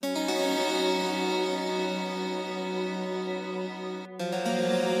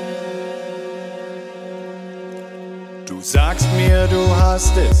Du sagst mir, du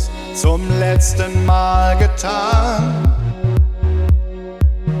hast es zum letzten Mal getan.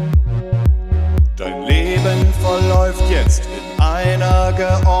 Dein Leben verläuft jetzt in einer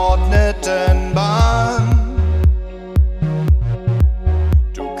geordneten Bahn.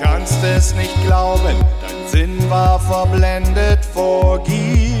 Du kannst es nicht glauben, dein Sinn war verblendet vor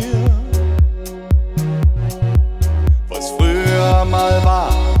Gier. Was früher mal war,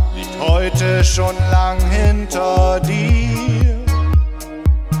 liegt heute schon lang hinter dir.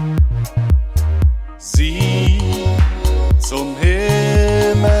 Sieh zum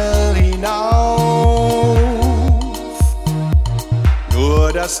Himmel hinauf,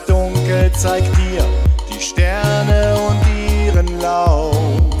 nur das Dunkel zeigt dir die Sterne und ihren Lauf.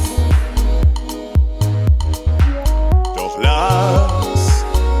 Doch lass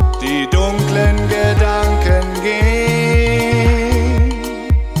die dunklen Gedanken gehen,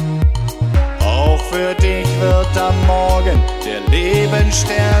 auch für dich wird am Morgen der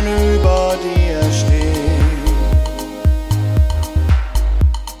Lebensstern über dir stehen.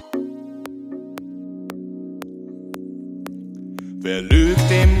 Wer lügt,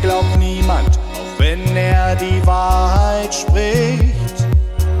 dem glaubt niemand, auch wenn er die Wahrheit spricht.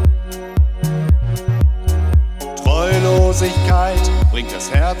 Treulosigkeit bringt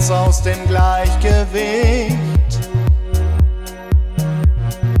das Herz aus dem Gleichgewicht.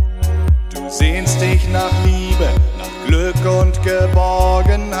 Du sehnst dich nach Liebe, nach Glück und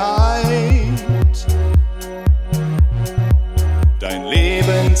Geborgenheit. Dein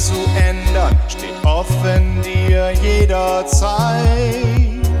Leben zu ändern steht offen dir jederzeit.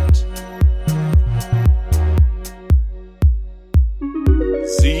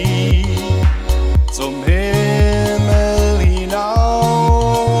 Sieh zum Himmel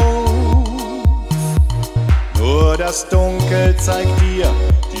hinauf, nur das Dunkel zeigt dir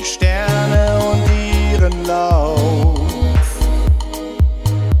die Sterne und ihren Lauf.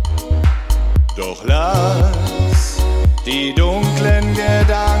 Doch lass die dunklen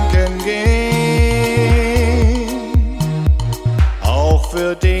Gedanken gehen, auch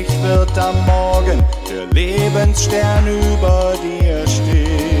für dich wird am Morgen der Lebensstern über dir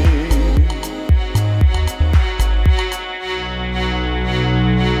stehen.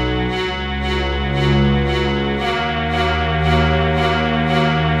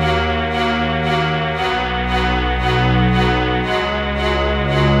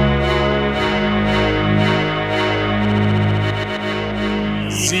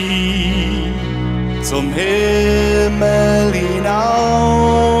 Sieh zum Himmel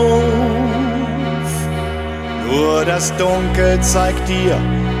hinauf, nur das Dunkel zeigt dir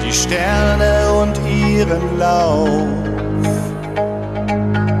die Sterne und ihren Lauf.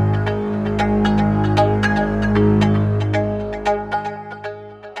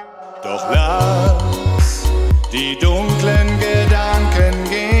 Doch lass die dunklen Gedanken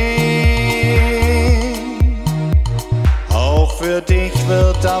gehen, auch für dich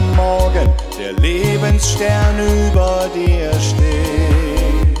wird am Morgen der Lebensstern über dir stehen.